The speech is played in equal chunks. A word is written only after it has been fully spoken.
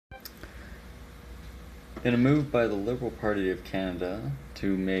In a move by the Liberal Party of Canada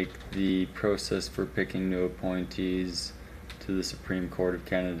to make the process for picking new appointees to the Supreme Court of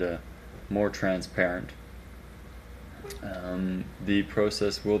Canada more transparent, the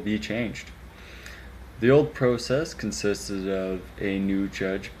process will be changed. The old process consisted of a new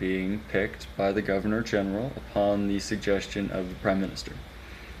judge being picked by the Governor General upon the suggestion of the Prime Minister.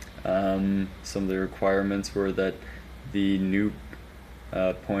 Some of the requirements were that the new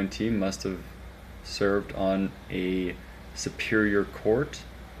appointee must have served on a superior court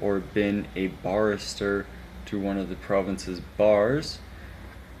or been a barrister to one of the province's bars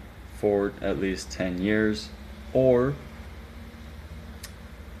for at least 10 years, the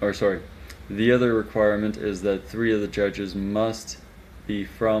other requirement is that 3 of the judges must be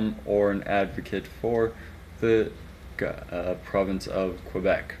from or an advocate for the province of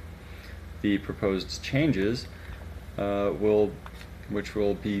Quebec. The proposed changes which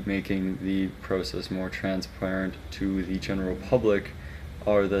will be making the process more transparent to the general public,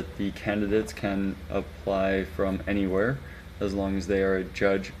 are that the candidates can apply from anywhere as long as they are a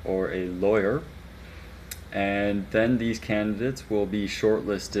judge or a lawyer, and then these candidates will be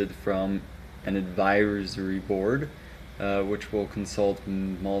shortlisted from an advisory board which will consult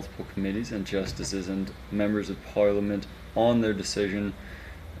multiple committees and justices and members of parliament on their decision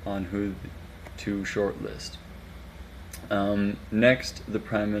on who to shortlist. Next, the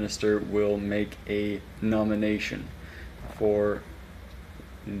Prime Minister will make a nomination for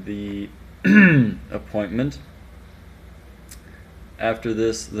the appointment. After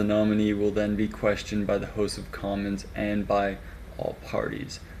this, the nominee will then be questioned by the House of Commons and by all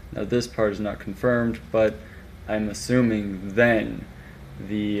parties. Now, this part is not confirmed, but I'm assuming then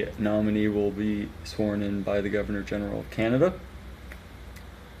the nominee will be sworn in by the Governor General of Canada.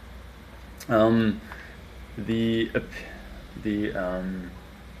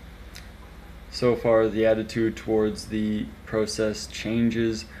 So far, the attitude towards the process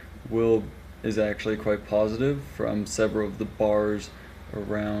changes is actually quite positive from several of the bars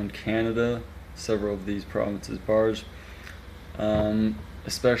around Canada, several of these provinces' bars,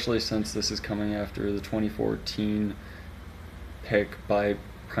 especially since this is coming after the 2014 pick by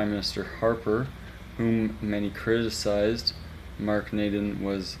Prime Minister Harper, whom many criticized. Mark Naden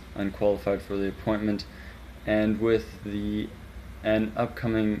was unqualified for the appointment, and with an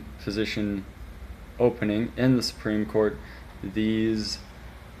upcoming position opening in the Supreme Court, these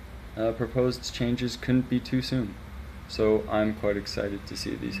proposed changes couldn't be too soon. So I'm quite excited to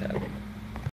see these happen.